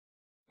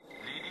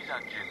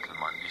and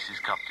gentlemen, this is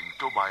Captain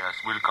Tobias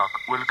Wilcock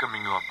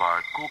welcoming you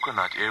aboard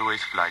Coconut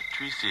Airways Flight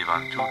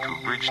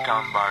 3722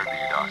 Bridgetown,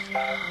 Barbados.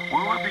 We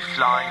will be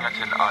flying at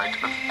an height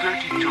of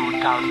 32,000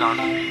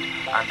 feet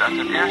and at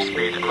an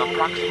airspeed of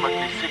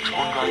approximately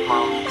 600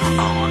 miles per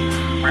hour.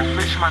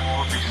 Refreshment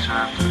will be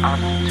served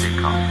after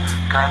takeoff.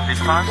 Kindly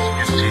fasten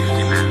your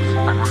safety belts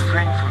and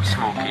refrain from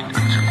smoking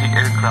until the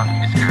aircraft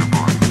is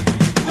airborne.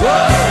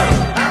 Whoa!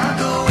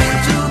 I'm going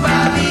to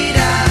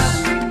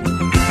Barbados.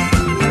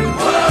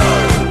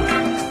 Whoa!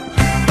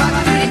 Back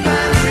to the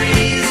palm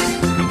trees.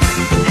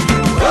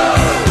 Whoa!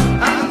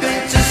 I'm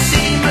going to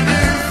see my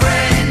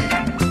girlfriend.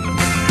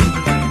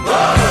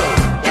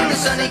 Whoa! In the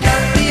sunny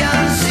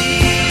Caribbean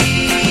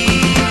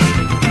Sea.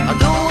 I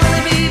don't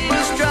wanna be a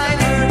bus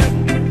driver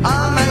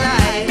all my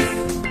life.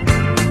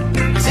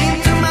 Seen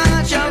too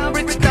much of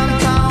Brixton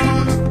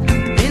town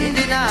in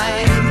the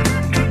night.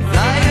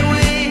 Fly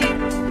away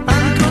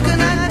on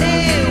Coconut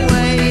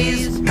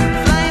Airways,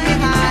 fly me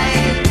high,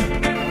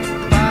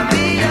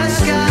 Barbados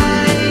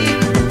sky.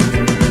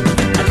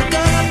 I look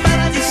up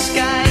at the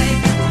sky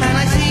and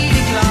I see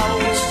the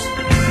clouds.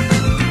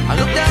 I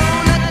look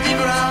down at the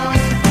ground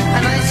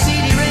and I see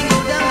the rain go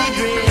down the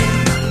drain.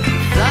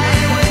 Fly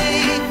away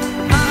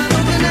on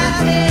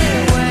Coconut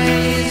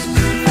Airways,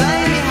 fly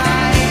me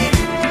high,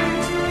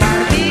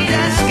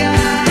 Barbados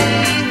sky.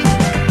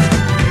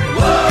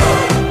 Whoa,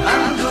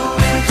 I'm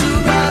going to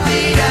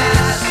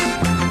Barbados.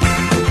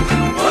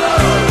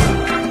 Whoa,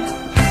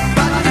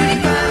 back to the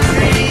palm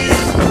trees.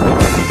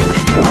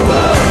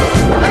 Whoa,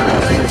 I'm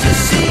going to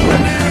see my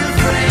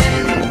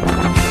girlfriend.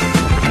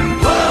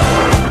 Whoa,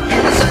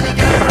 in the sunny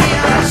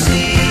Caribbean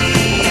Sea.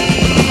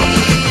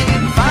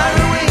 Far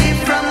away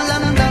from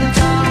London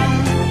town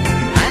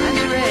and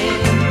the rain.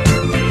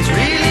 It's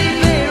really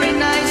very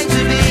nice to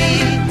be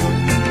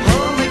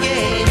home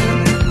again.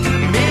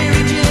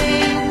 Mary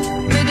Jane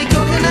with the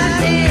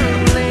coconut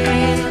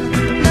airplane.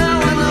 Now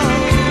I know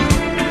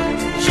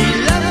she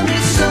loved me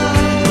so.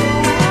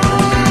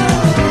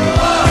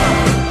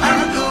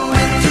 I'm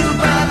going to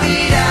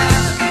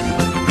Barbados.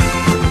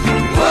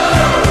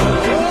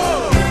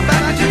 Whoa,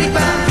 back to the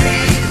palm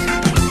trees.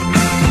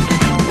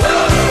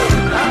 Whoa,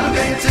 I'm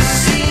going to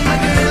see my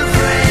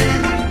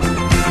girlfriend.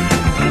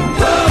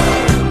 Whoa,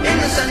 in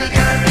the sunny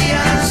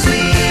Caribbean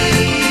Sea.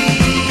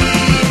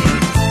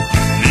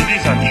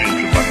 Ladies and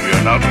gentlemen, we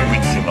are now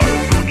commencing our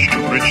approach to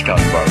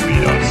Bridgetown,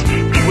 Barbados.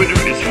 The weather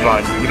is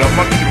fine with a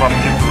maximum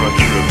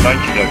temperature of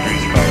 90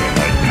 degrees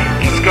Fahrenheit.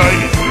 The sky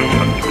is blue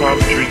and the palm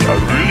trees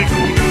are really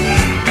cool.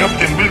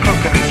 Captain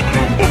Wilcock and his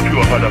crew hope you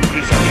have had a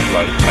pleasant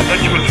flight and that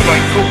you will fly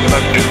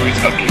Coconut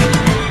Airways again.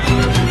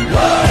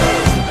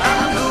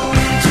 I'm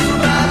going to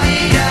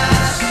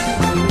Barbados.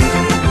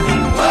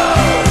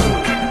 Whoa,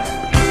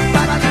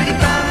 back to the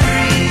palm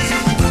trees.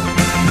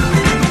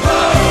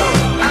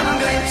 Whoa, I'm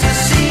going to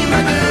see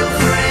my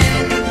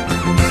girlfriend.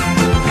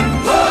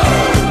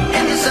 Whoa,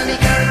 in the sunny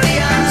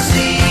Caribbean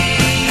Sea.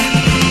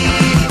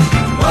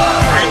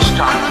 Whoa.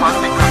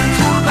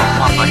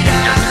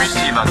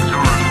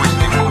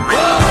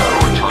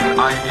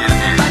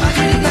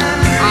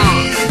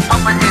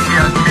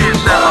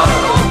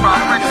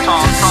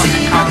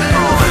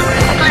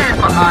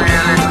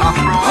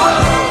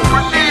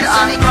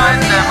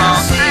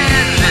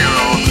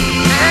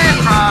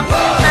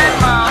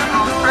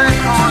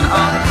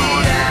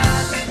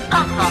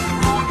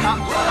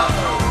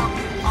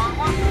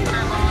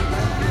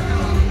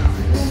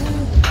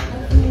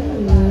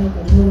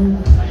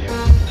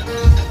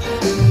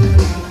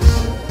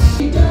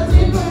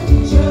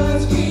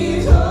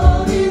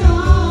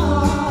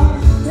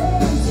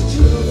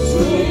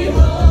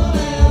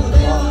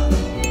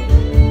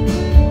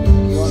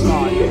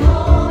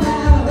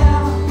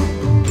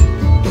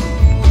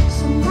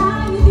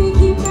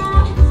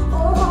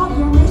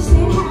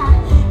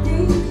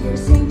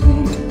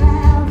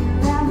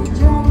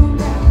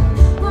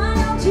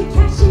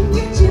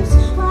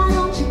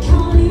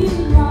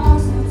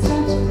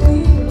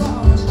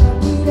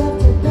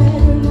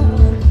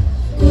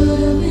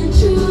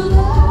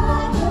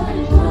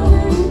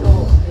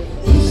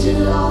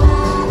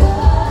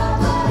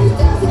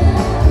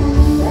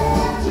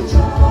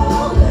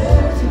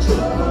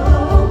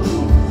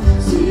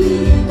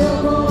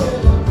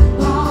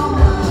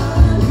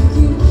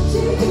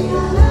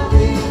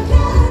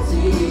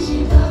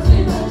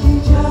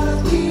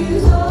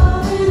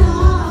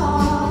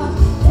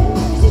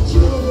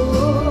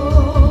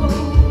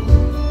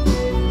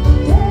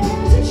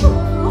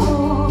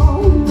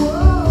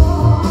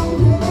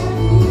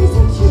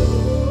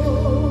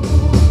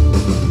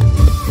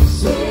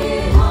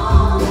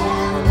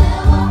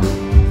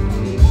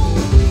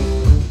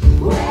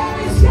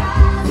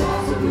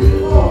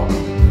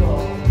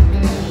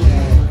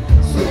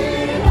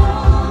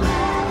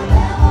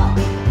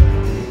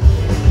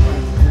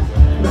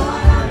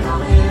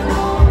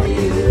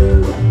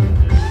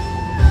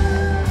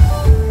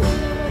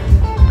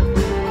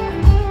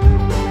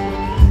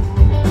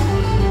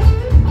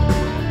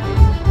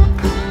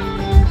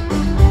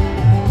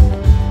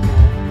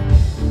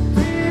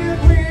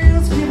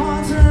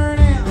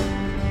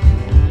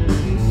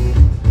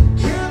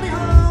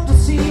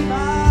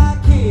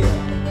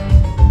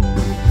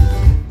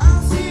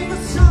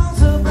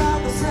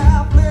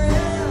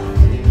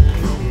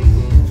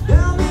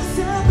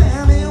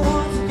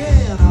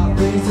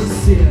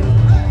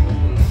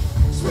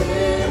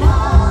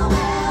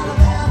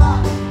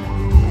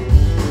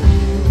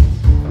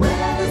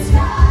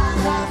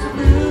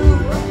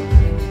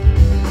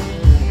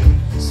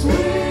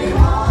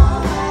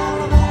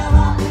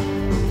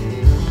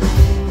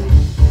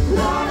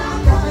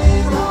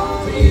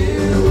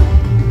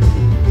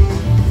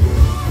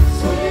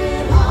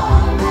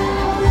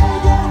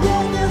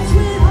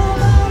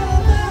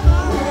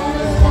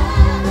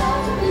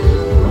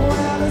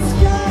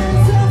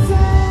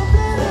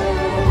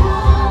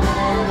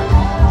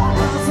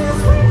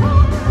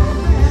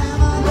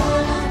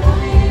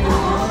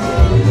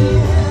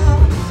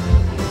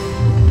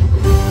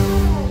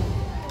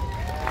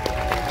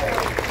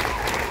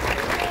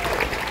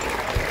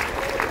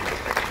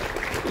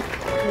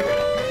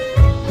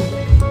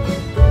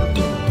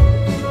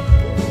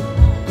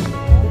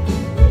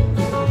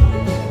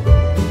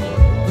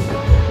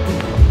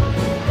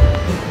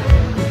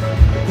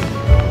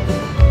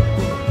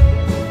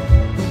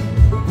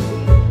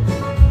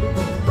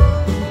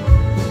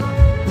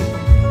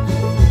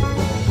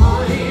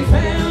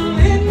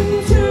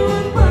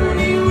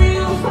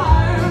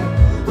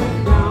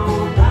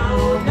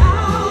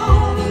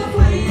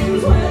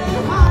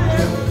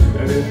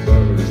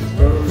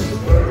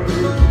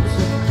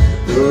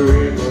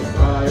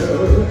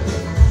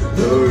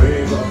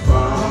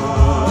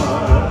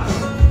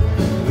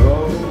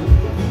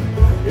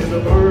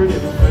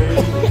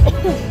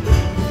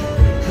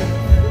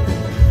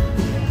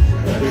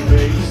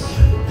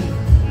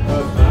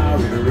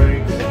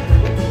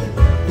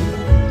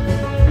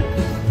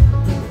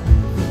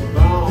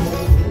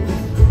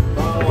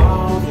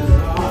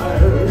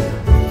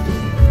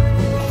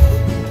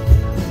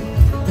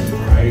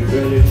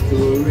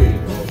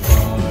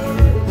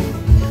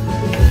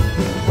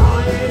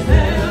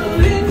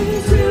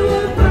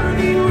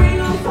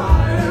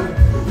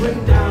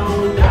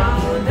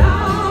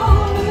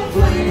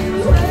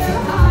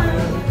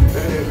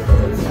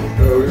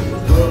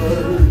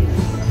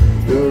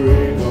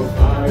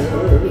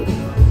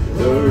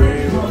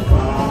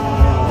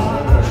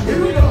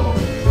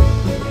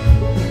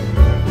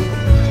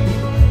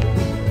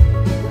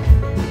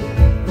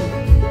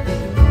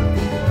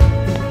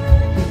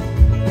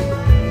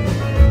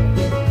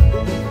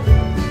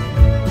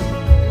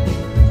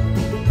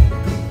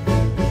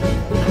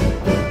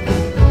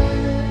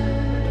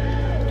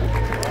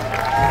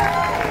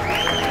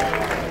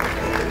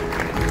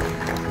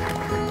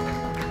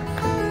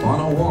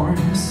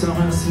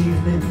 this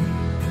evening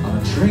on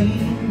a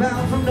train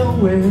bound from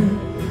nowhere.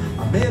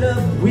 I met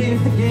up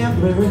with a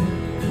gambler.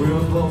 We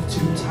were both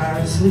too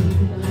tired to sleep,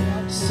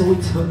 so we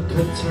took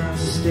a turn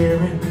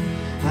staring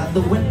at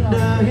the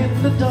window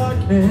in the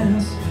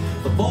darkness.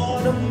 The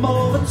boredom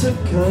overtook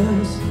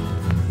us,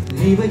 and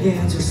he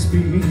began to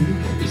speak.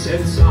 He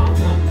said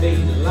someone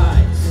made the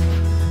lights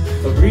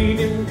of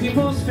reading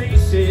people's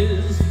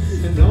faces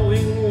and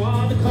knowing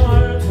what the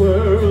cards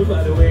were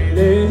by the way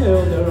they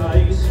held their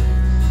eyes.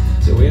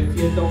 So if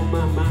you don't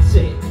mind my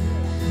saying,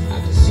 I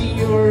can see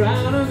you're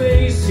out of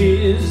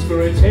aces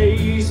for a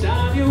taste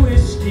of your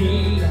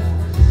whiskey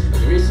and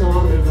 3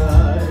 song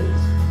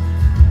advice.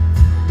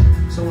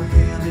 So I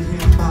handed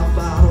him my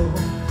bottle,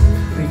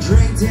 and he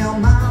drank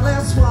down my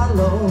last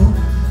swallow.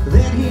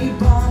 Then he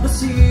bummed a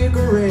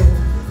cigarette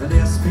and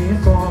asked me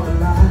for a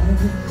light.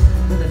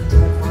 Then the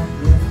dark one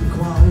left me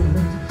quiet,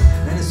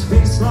 and his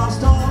face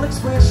lost all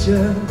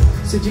expression.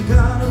 Said you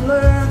gotta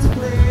learn to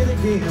play the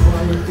game,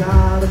 well you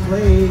gotta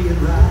play it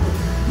right.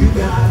 You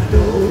gotta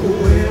know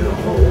where to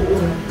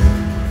hold it,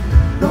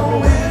 know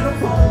where to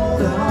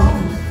fold it on,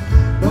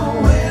 know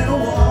where to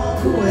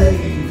walk away,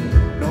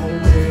 know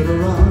where to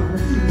run.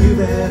 You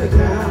better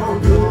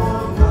count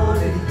your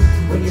money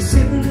when you're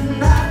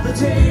sitting at the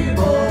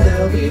table.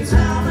 There'll be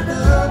time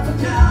enough for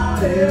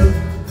counting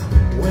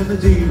when the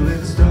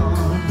dealing's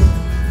done.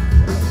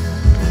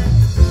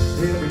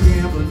 Every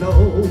gambler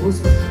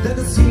knows that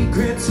the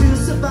secret to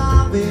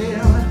surviving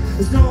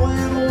is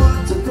knowing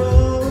what to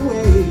throw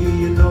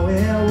away and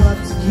knowing what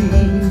to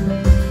keep.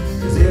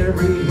 'Cause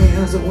every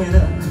hand's a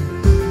winner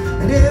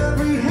and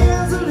every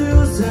hand's a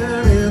loser,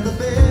 and the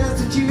best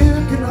that you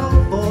can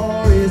hope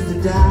for is to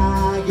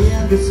die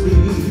in your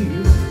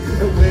sleep.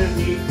 And when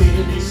he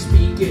finished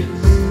speaking,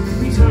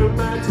 we turned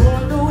back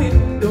toward the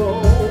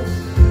window,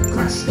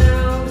 crashed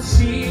down a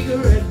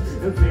cigarette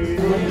and faded.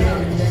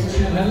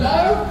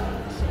 Hello?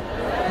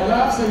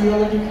 Hello, so you're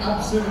looking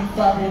absolutely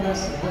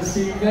fabulous this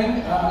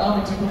evening. Allow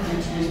me to quickly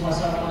introduce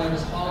myself. My name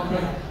is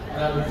Harlequin, and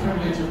I have the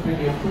privilege of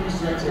being a cruise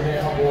director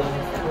here on board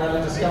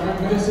Marella Discovery.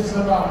 But this isn't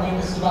about me,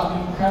 this is about the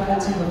incredible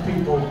team of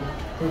people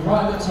who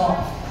right at the top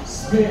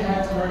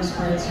spearhead your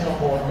experience here on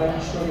board,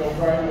 making sure you're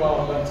very well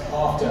looked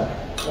after.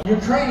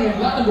 Ukrainian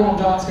Latin Girl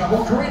dance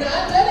couple, Karina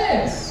and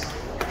Dennis!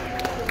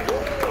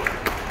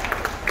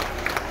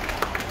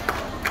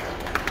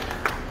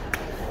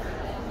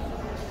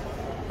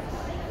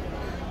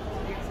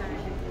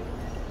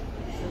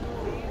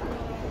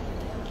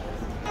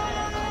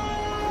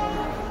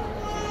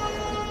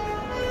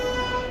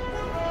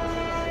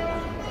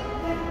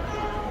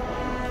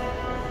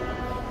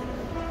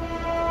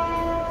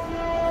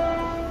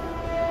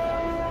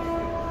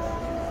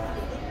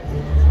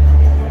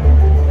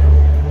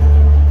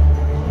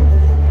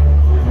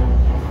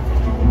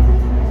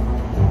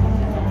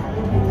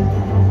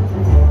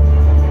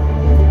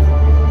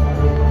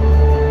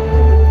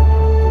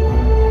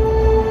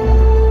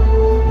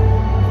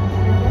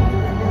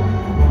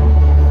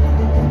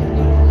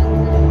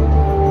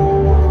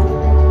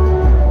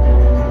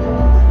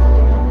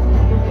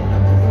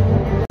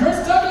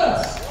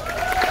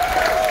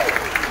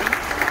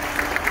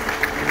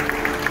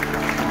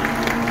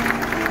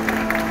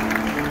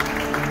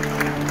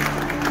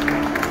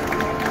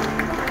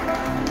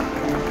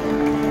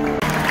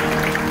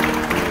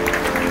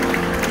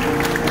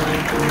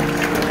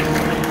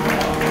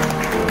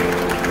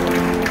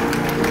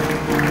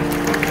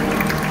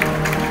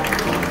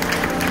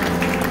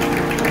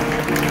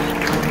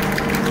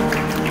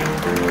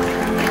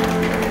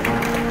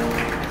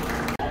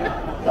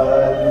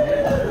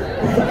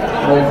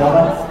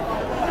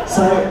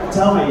 So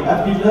tell me,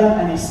 have you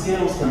learned any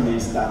skills from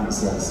these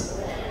dancers?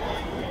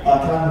 I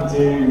can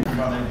do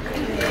running.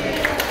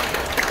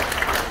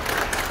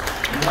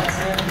 Let's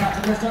hear the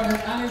Captain Chris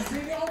Douglas and his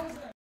senior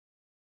officer.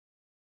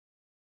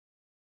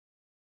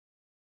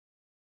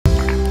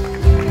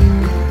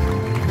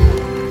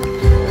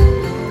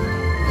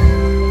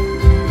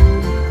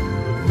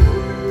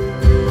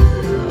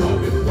 I've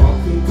been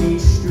walking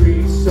these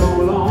streets so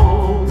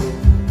long,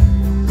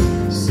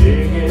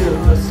 singing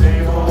the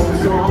same old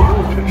song.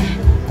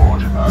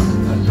 I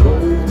know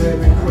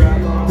every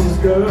crack on this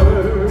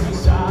dirty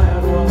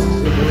sidewalks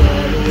of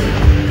Broadway.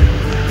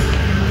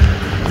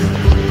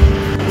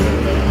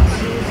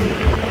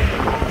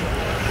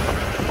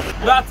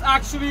 That's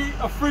actually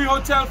a free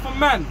hotel for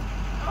men.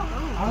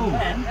 Oh,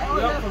 men?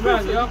 Yeah, for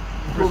men, yeah.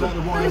 Call that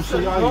the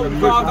YMCA? No, we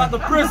call that the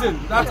prison.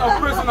 That's our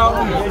prison out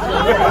here.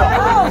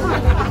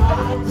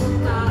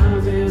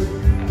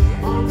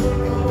 On the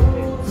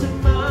road to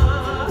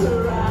my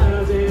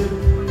horizon,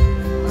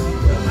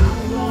 I'm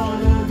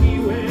gonna be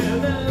where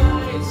the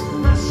lights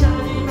are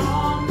shining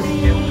on me,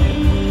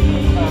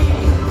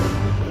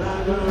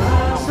 like a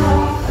rise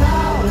from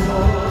cloud,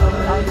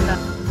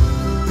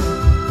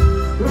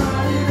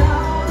 riding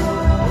out the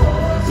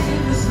roads in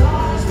the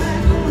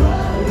star-spangled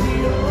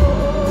rodeo.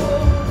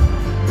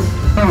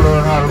 I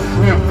learned how to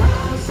swim.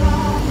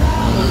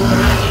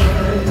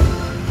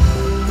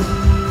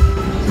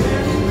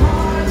 Getting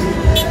hard to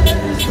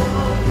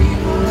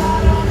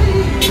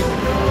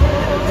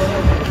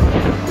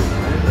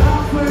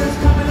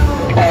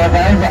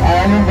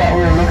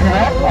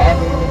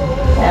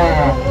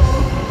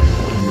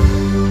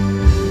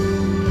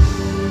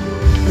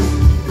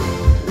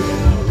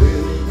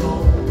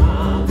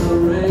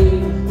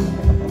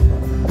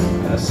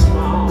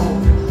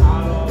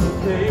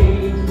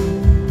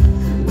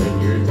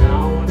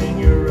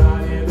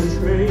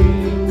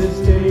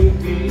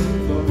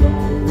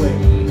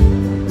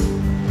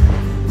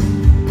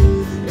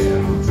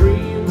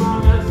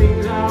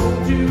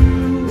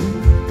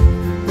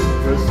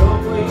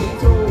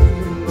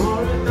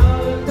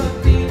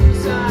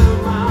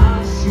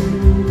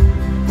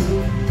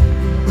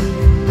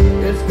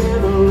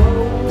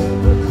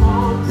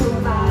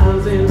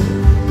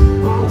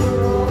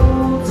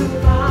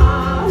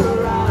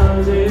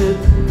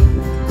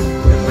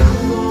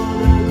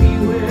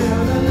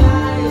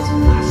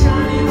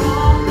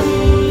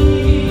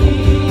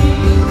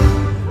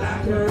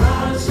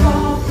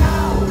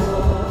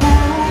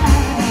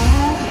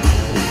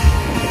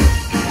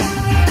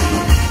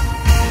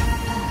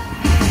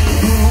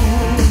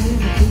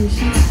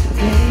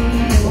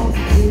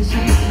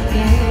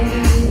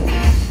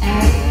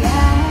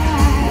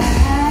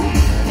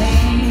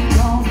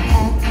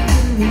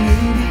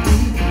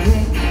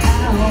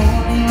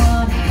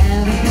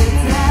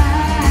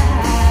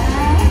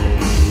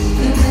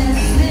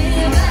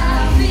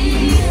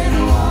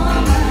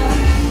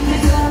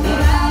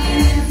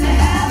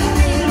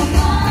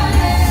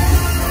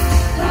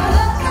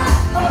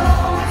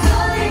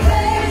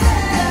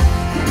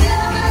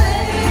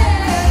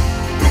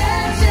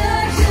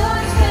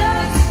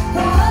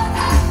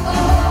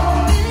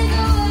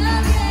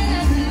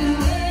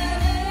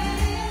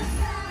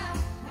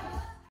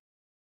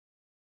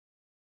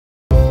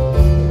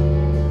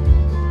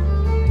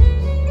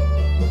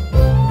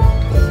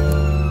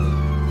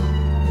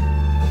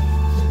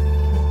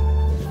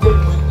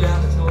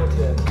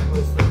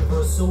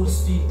so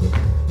steep.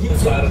 He was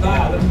in the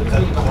battle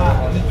between the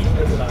heart and the deal.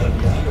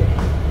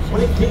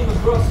 When it came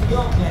across the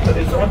young man,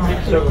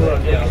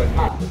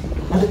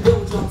 and the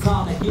bill jumped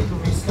on a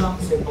hickory stump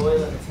and said, boy,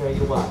 let me tell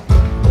you what.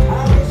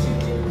 I guess you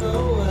didn't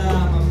know that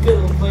I'm a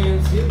fiddle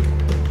player too.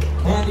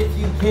 And if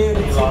you care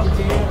to take a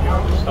dare,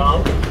 now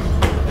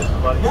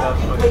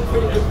you play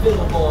pretty good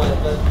fiddle, boy,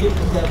 but give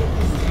the devil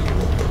his due.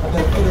 I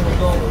bet fiddle will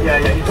go.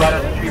 Yeah, he's right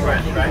on the tree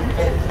branch, right?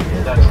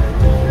 Yeah, that's it.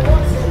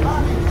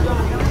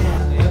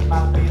 It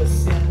might be a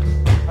sin,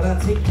 but I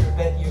take your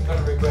bet you're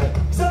gonna regret.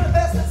 Some of the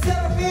best that's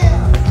ever been.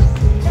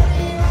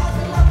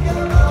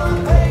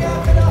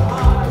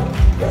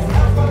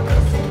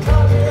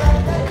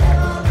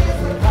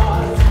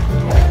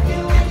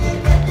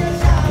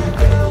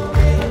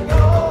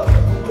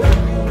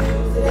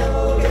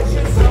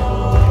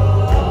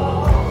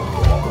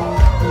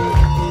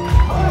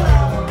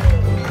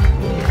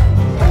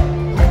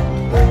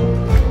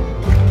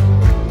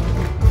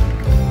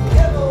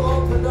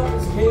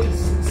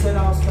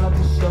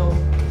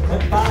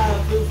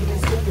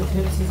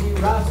 As he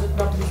roused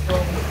up his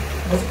boat,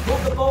 as he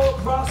pulled the bow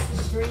across the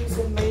streams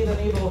and made an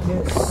evil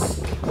hiss,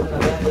 and an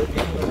abandoned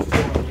game was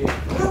torn again.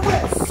 And it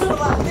went sort of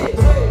like this,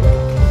 hey!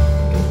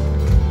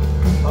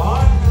 All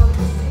right, now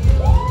you see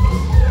it.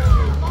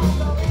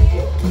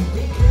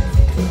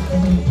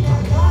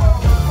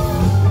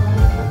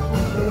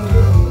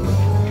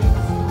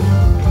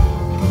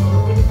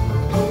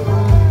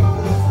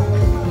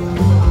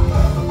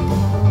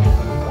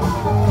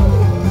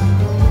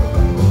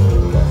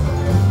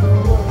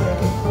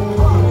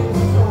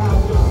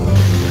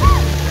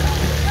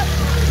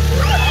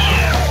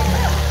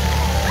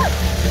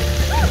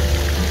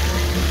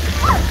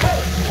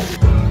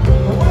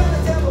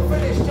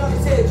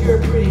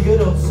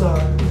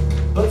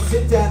 But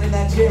sit down in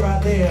that chair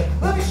right there.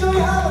 Let me show you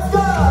how it's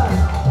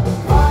done.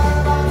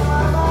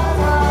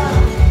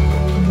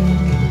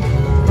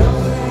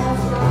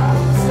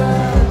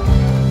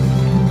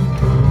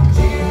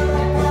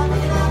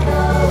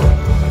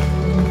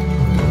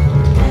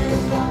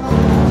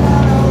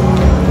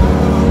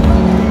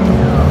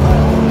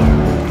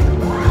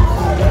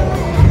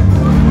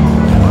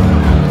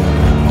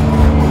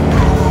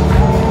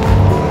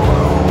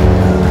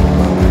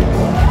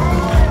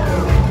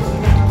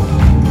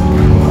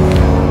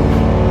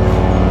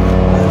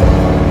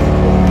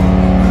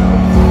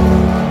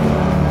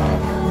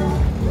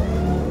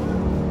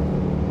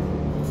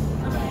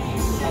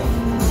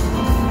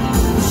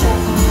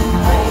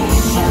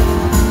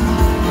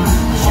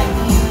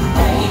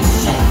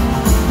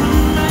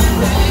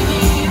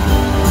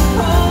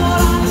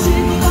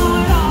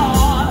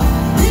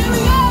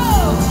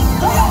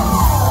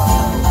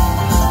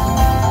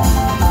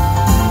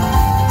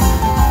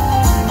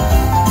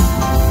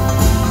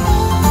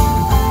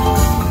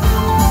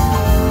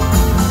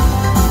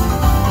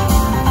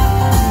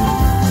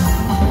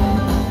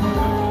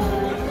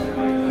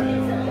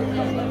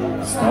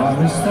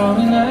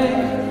 Starry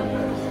night,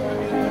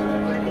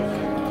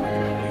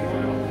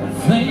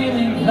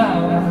 flaming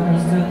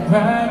flowers that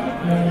bright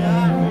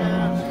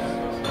rain,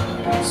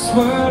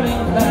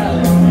 swirling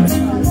clouds.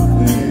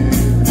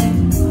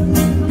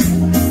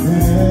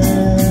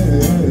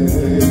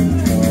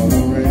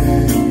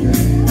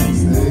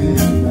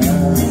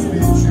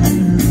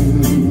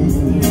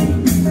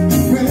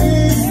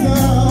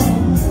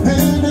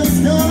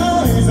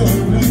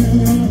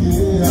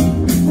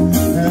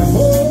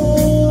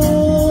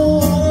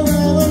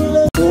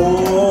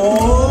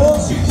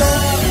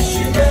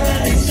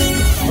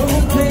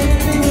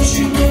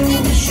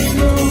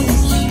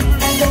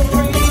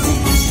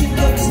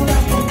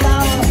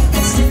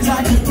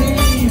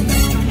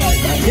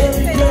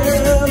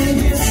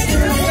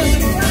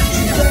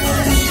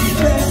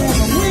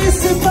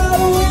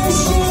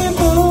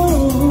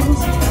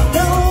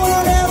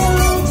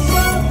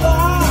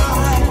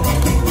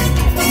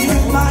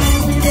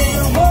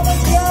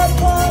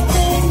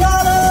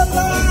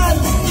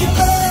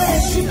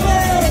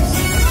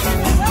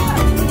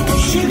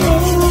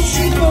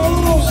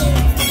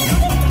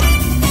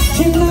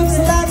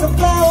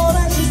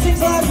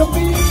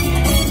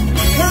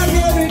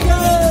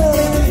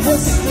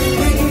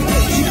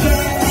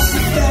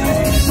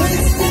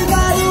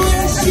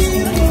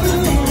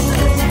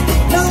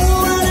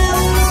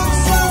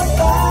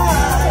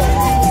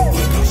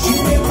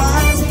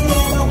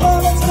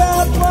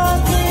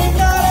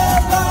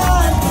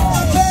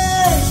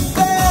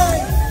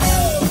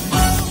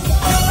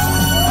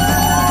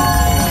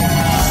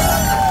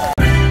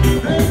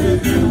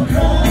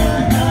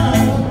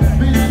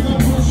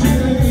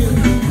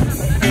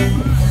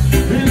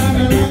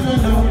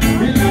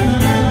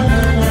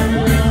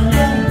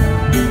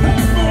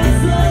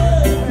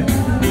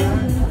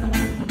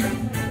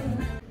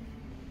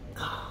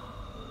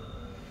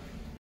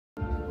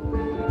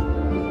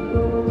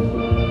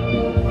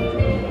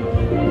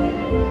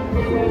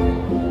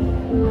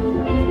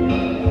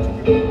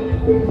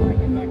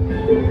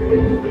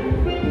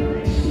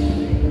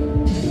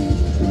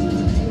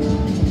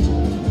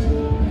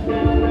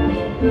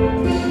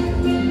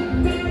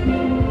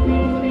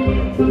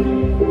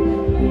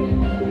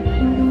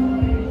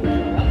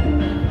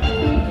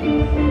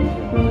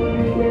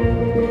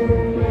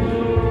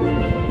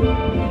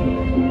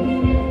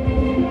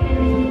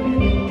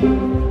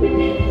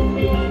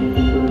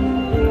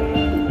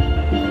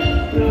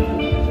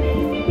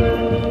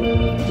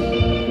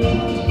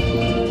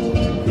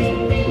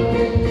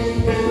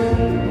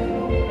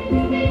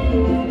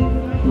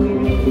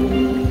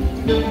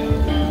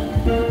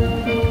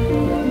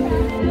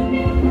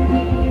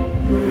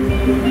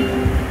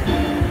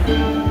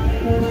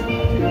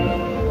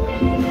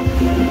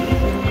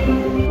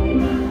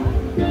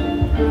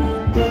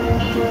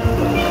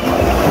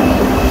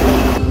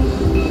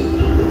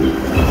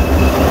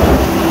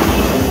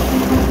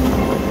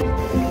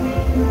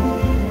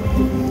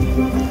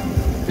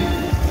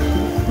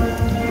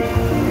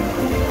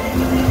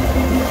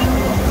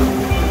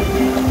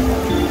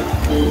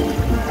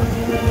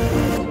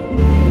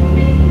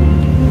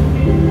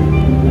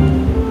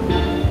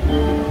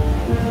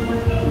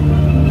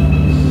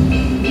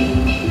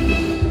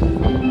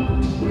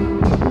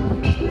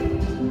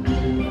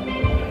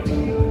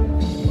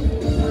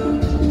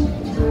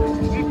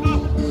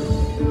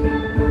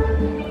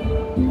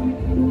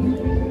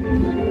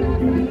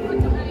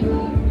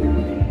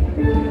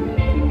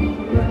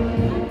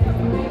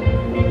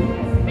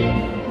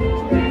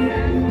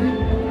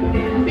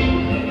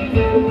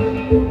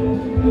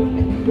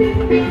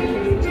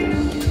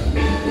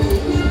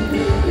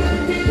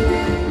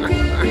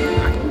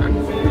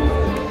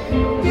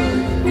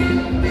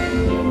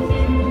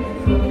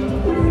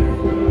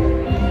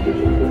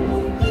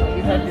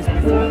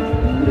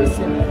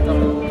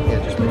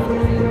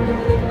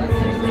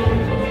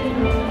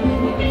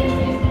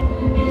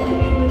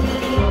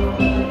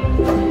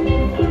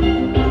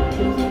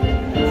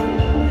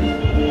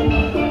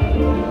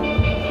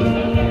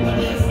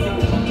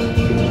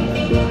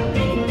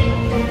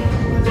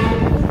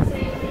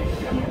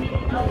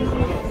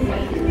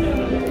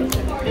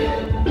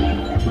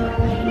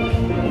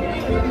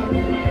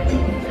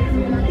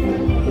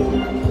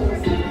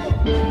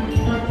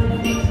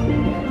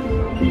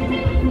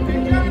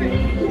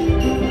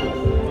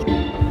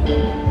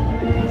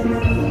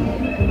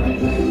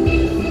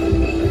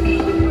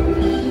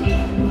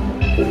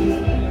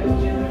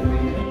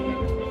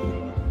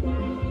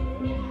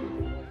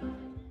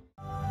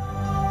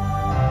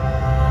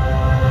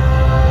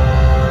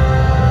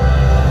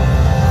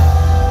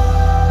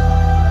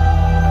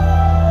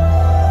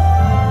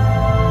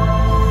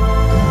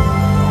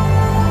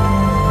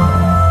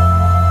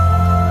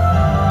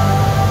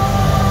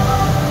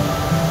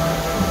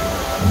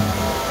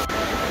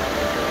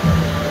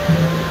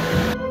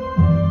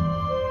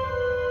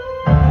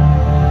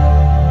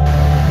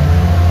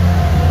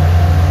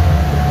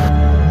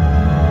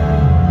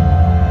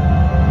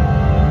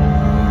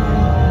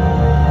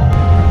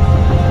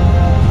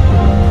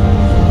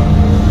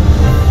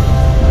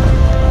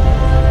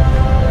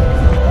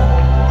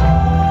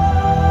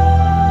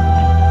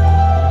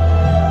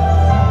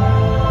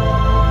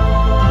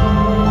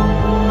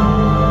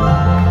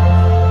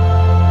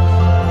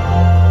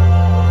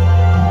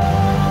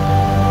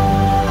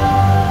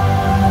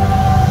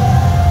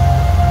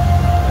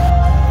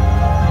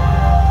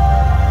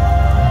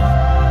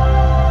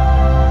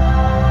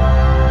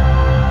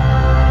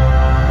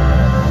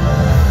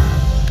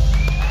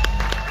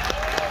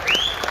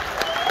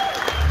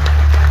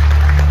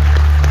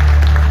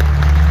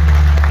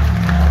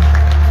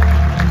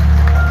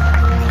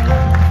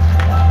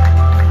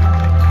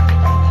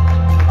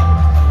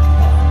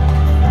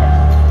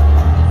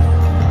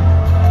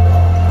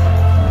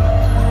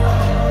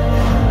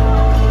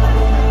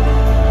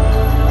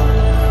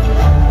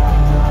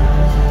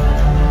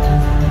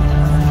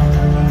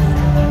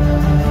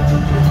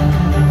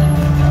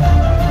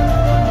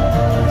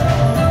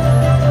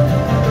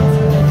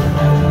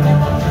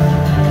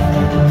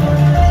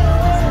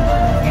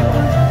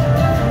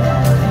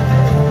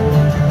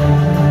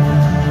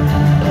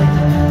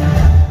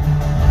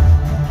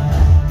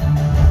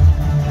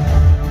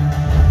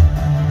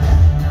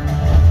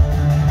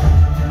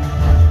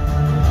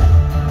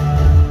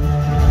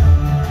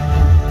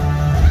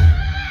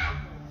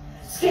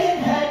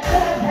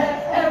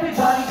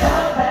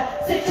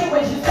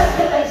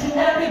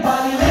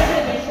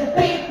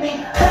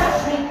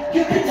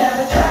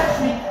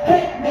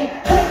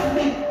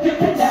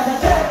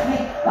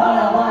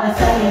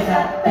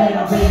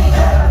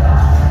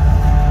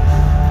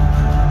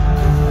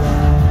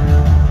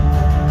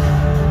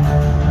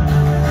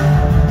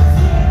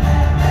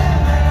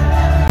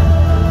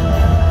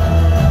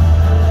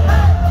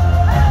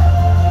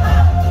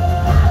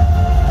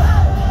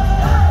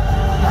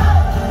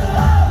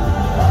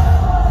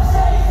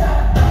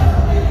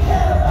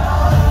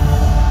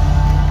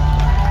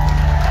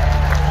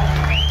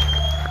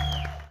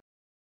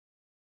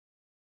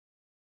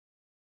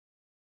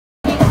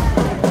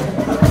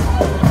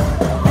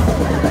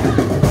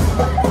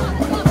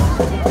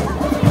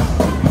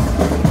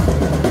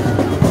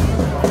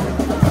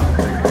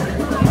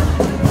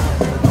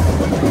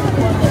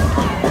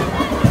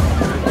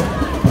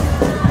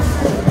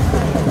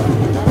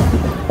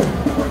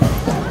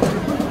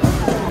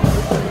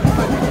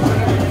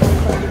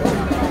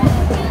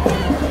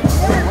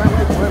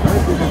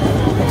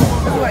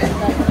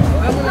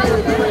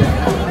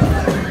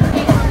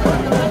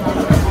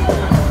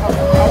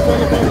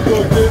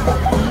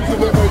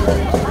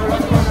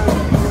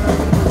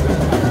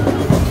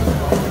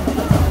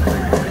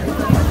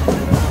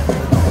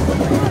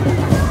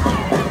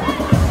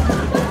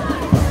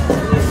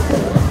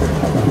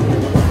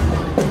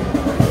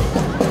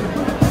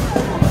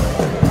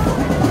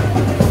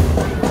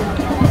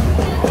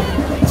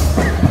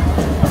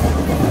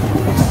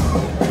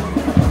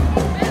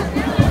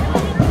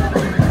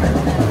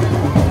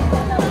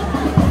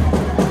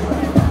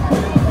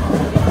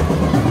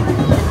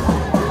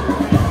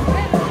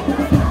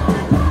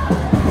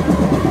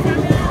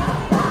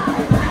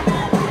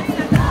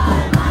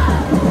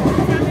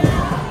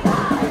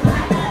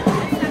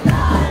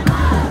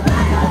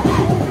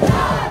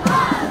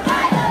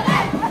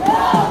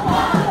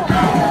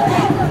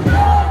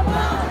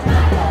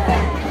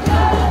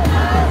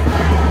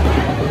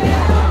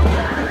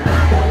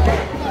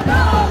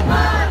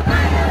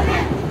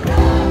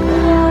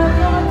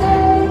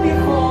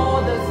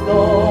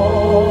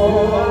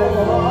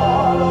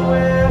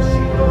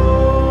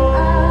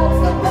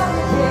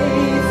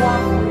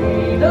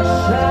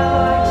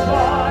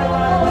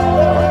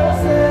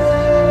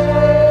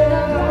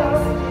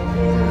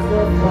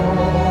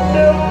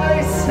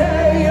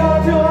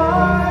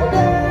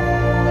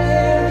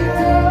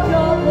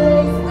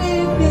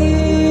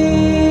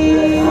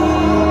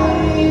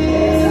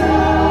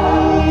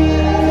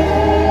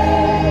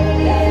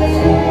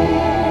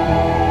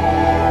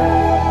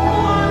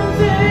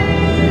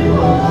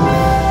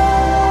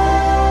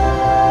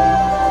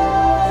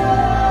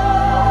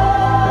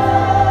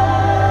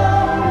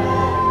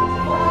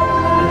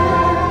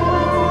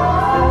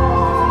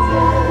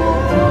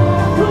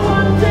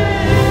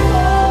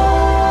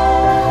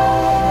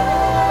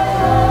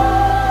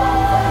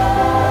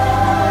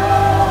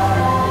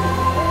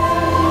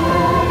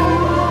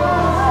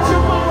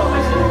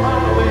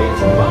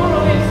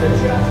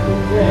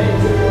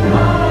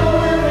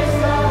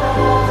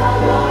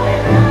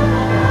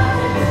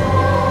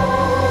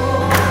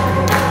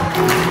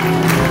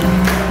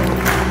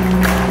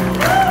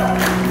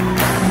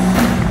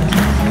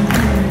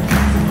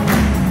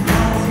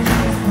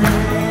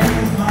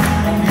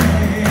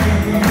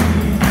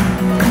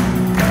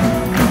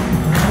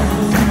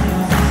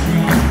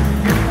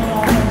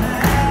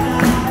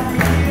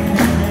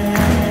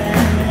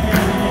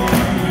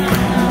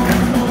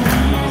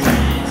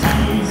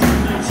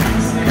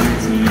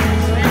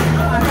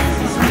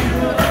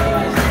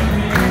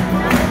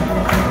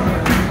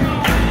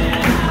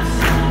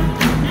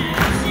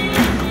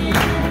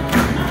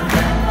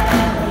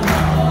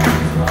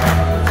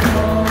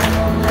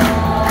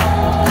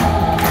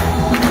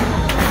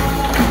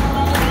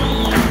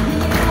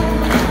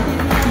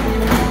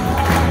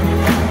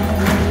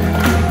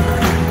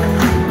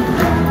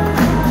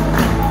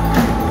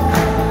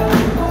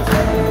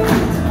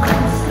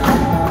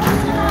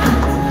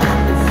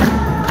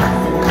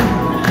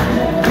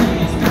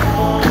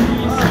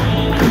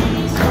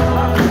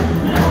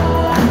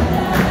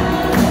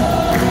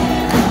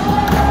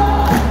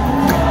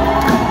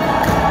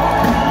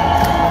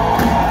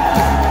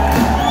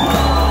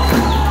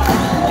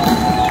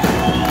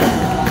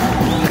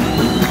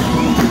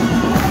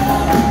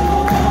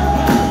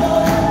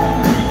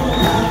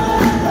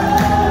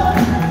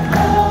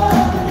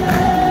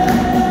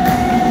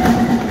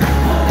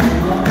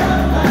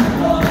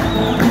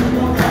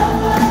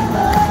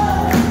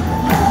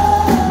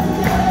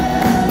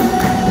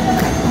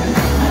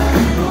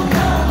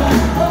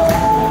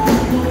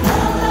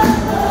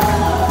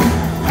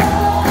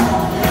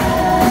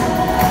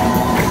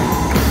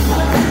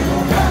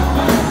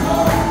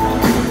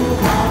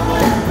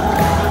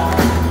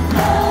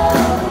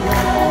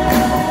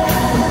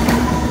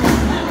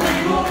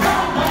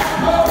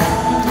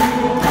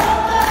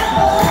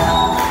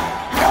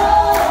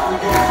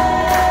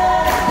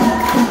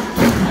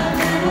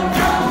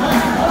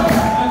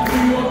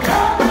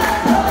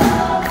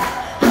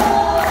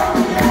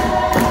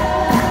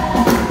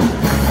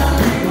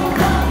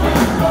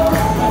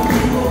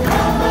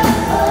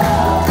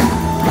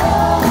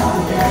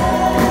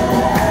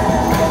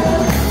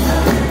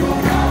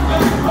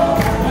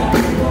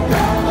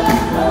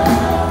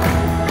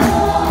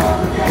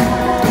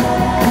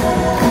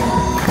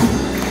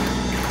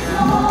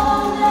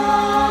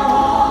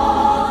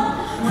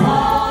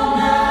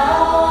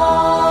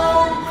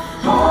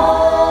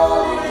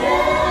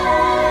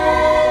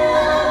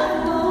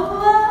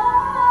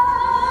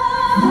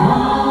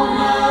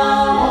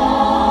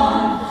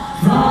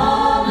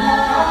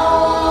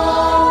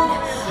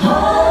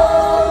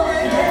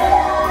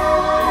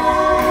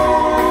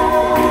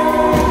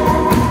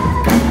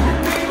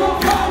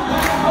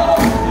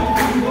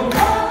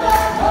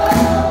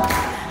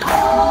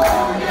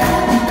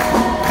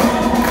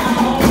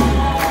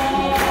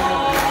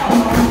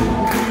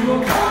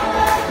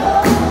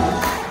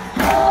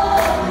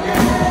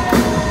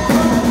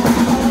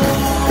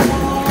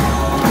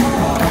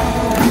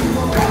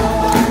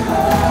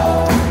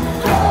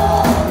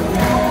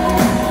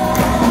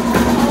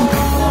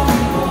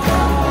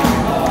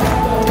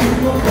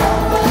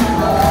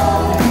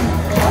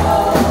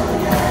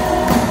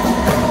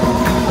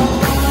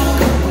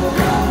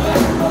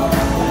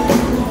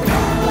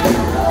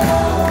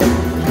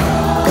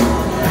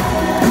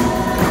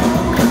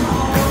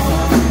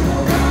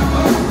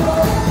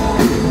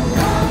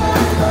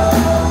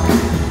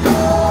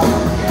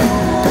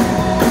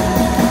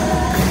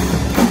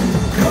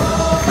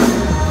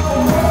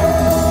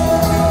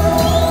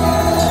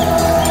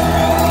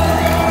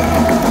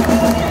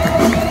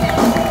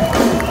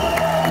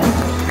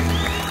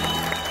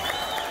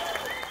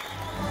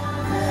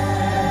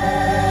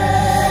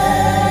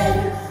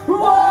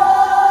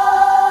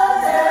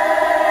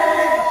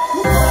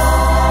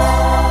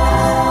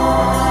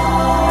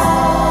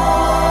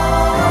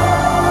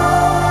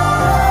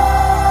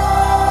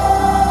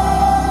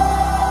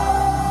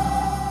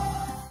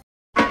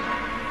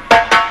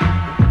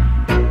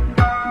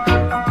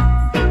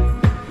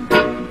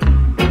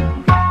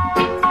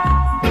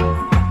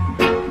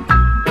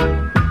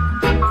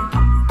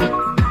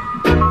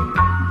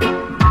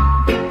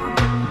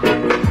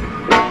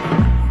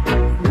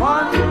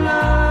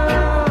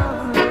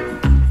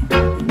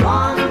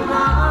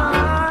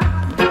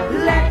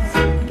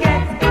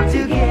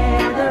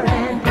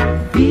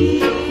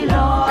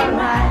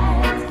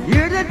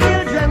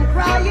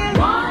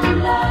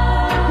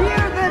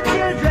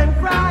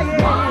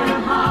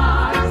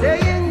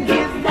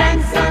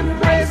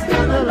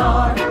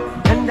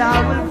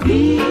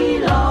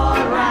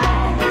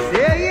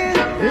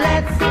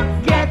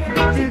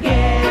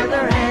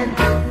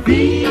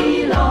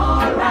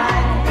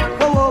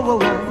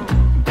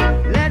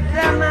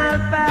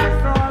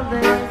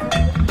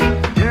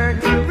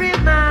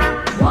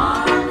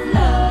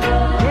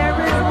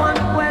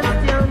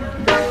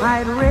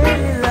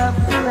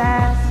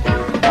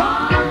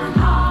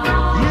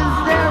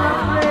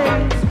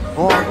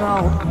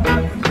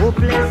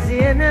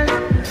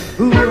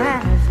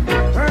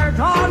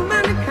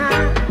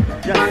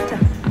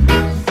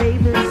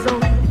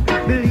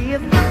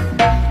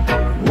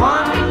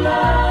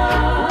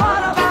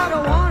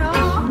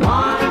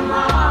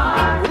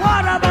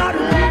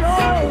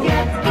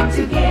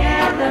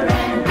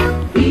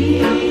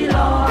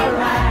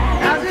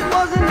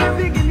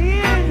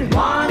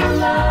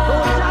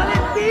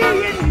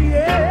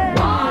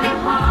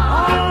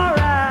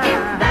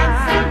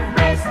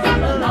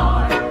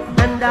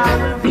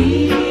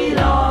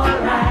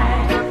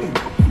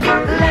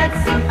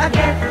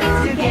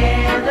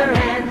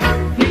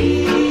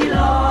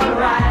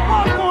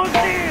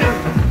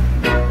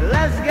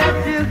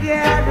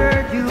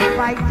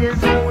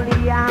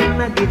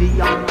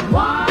 Gideon.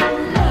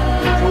 One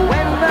love. So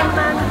when the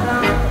man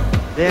comes,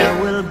 there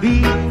will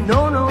be no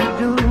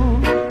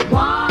doom.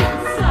 One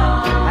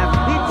song. Have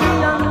pity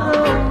on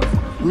those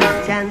whose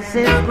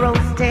chances grow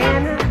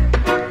thin.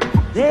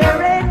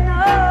 There ain't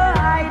no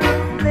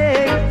hiding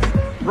place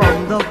from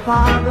the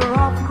Father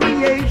of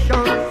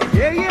creation.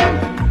 Yeah, yeah.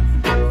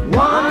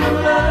 One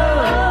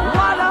love.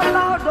 What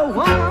about the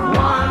one?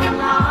 One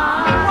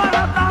love. What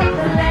about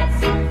the let's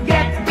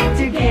get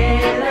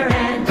together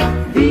and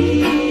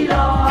feel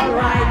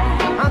alright?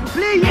 I'm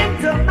fleeing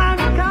to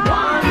mankind.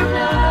 One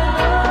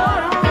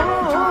love.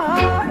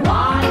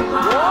 One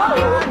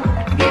heart.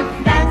 Give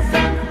thanks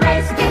and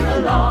praise to the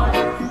Lord,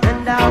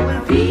 and I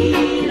will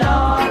feel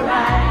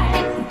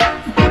alright.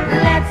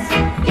 Let's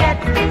get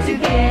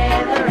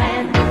together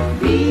and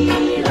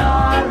feel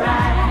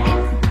alright.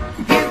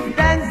 Give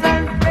thanks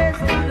and praise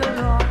to the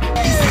Lord.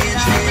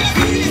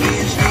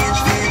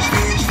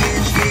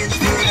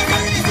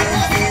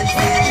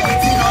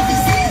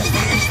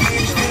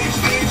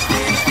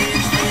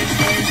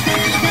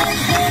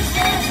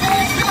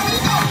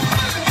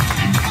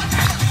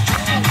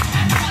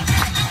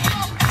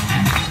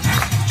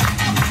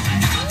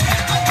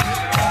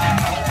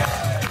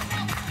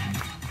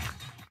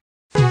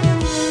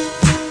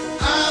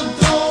 I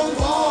don't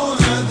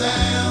wanna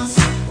dance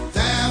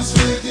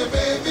with you,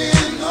 baby,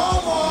 no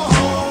more.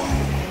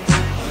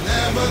 I'll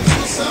never do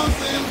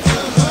something to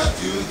hurt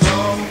you,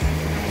 though.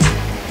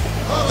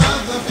 Oh,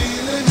 but the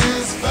feeling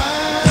is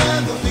bad,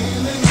 the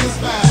feeling is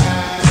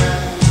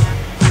bad.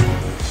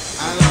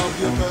 I love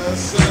your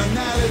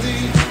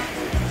personality,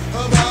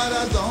 oh, but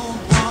I don't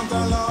want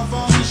the love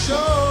on the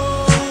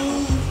show.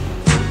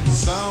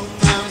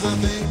 Sometimes I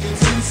think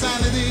it's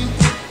insanity,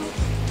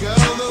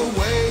 girl, the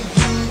way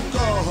you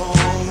go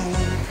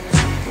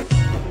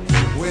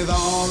with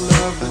all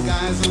of the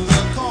guys in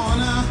the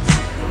corner.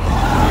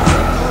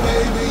 Oh,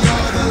 baby,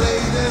 you're the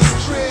latest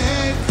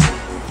trick.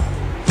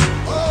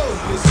 Oh,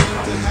 you seem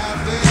to have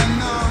their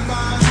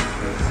number.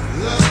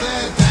 Love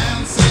their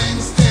dancing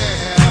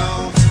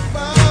style.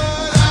 But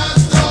I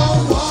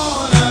don't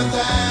wanna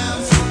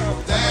dance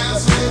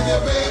with you,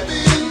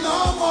 baby, no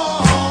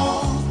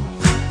more.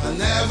 I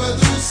never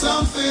do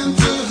something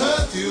to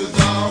hurt you,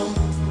 though.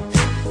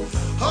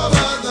 Oh,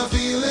 but the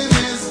feeling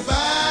is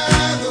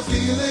bad, the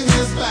feeling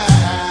is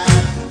bad.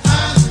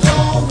 I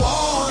don't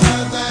wanna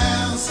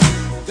dance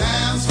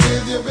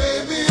with you,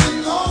 baby,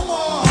 no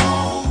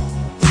more.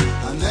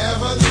 I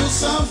never do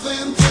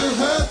something to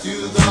hurt you,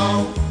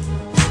 though.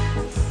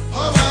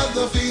 Oh, but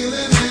the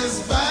feeling is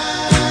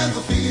bad,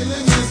 the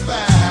feeling is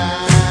bad.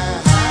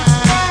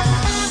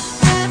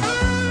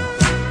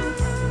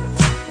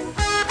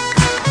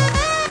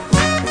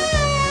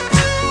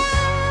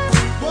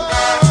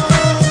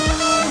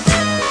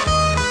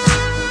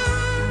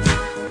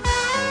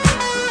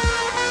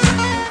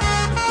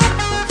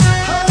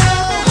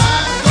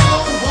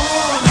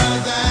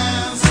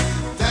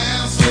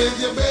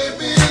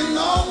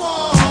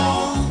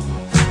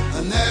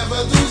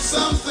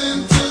 Something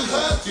to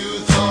hurt you,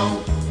 though.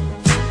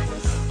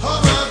 Oh,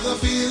 but the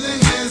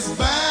feeling is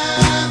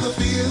bad, the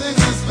feeling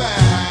is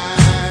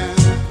bad.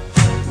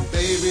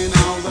 Baby,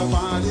 now the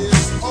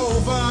party's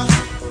over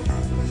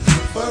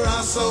for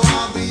us, so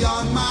I'll be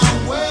on my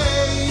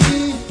way.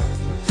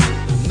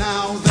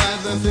 Now that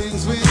the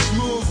things which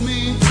move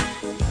me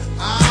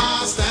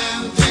are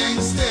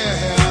standing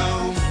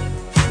still.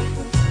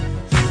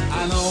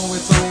 I know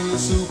it's only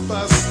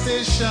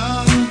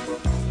superstition,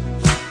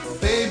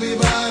 baby,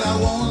 but I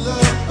won't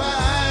look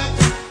back.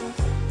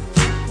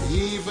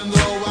 Even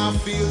though I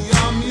feel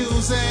your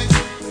music,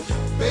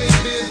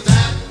 baby,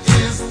 that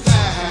is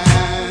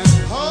that.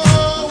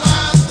 Oh,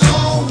 I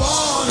don't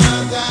wanna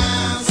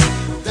dance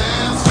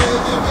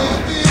with you,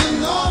 baby,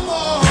 no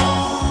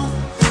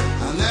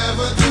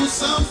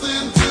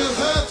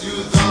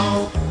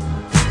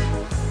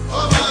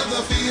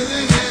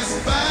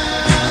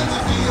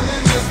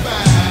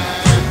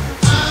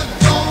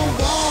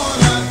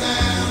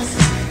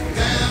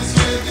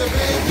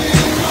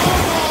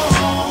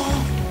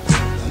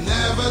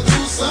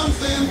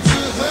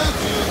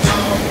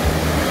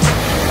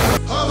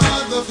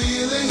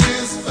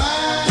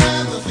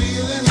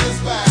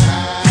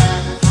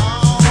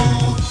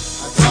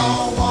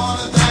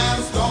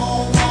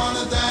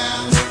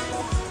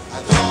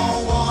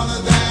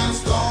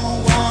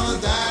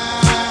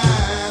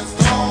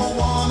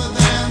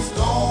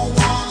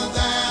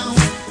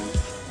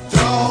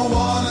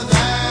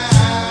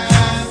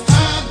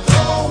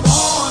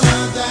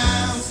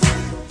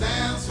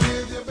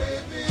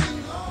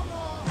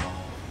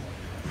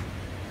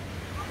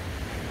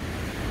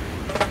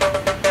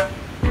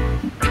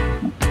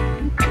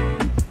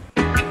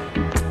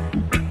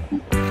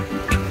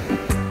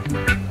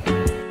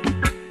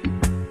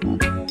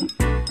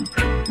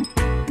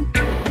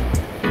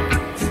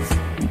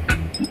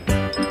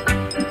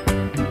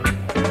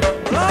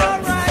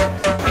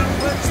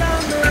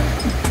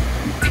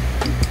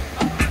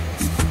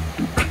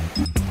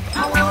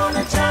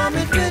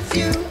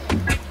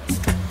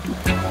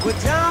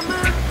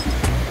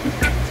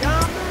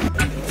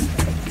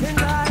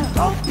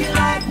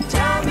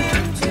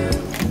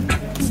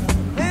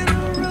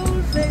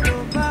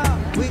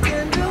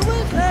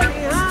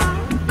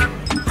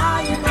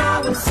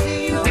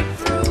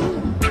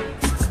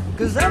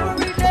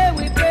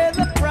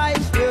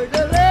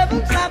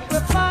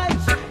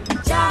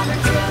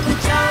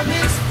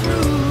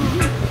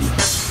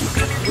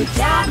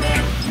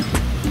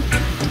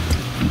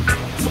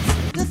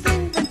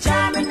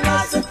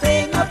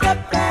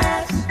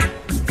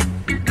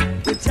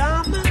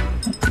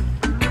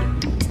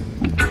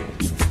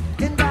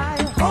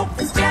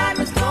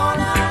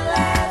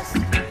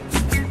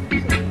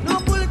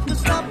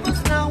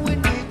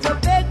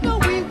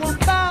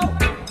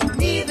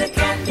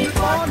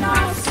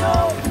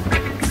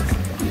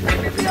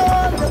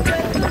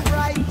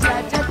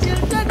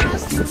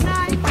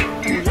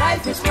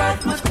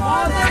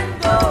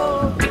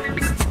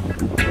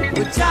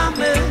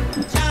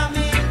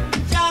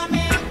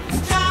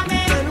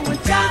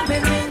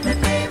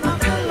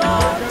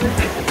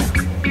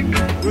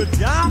We're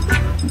jamming,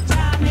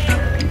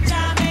 jamming,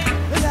 jamming,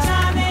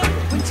 jamming.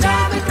 We're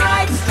jamming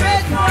right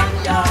straight from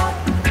your.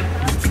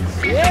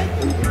 Yeah.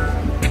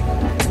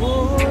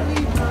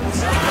 Holy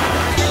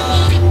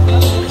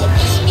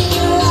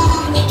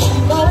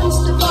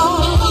most of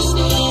all,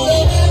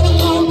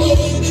 everyone,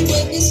 baby,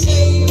 when you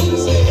say you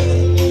say,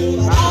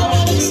 I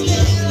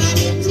understand what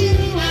you do.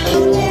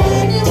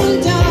 Anyone,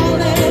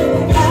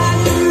 darling, I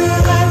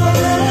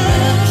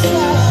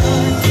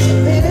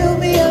fill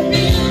me up,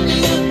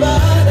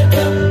 but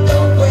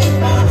don't break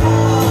my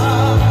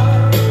heart.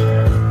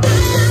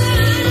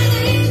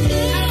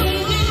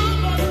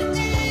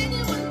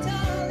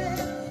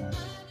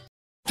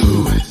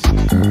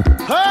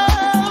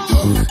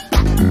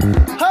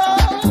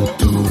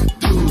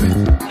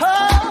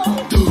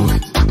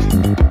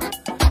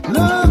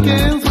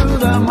 Looking through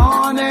the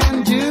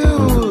morning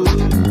dew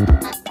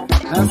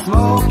and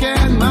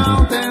smoking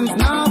mountains,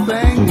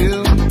 nothing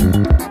new.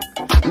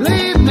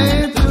 Lead me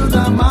to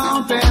the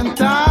mountain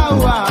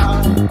tower,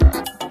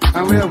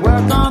 and we'll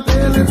work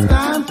until it's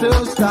time to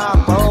stop.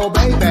 Oh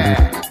baby,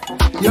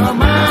 you're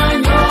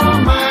mine, you're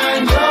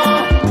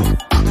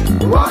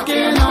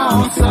walking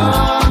on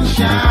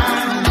sunshine.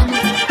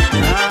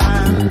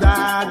 And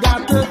I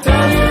got to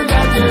tell you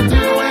that you're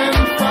doing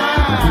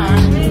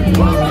fine.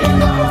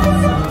 Walking on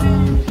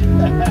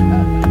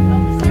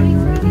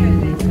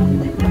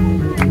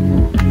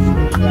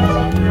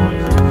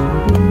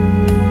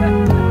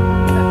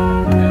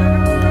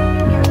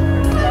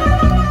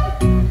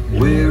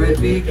Where it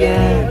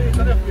began,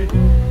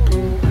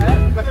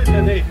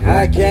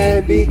 I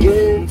can't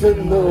begin to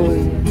know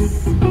it,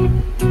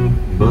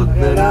 but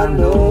then I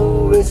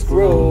know it's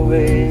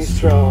growing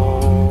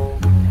strong.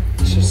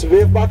 Just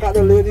wave back at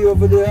the lady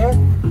over there.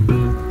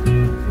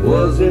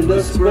 Was in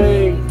the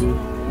spring,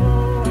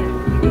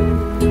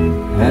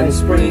 and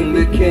spring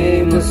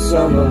became the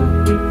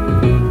summer.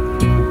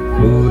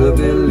 Who'd have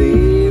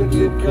believed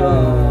you'd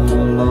come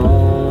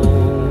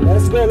along?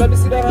 Let's go, let me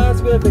see the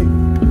hands, baby.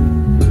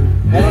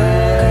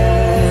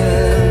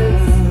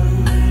 Hands,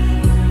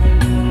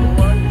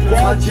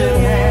 touching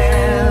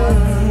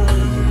hands,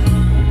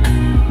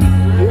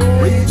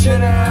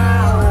 reaching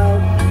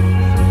out,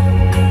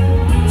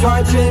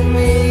 touching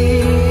me.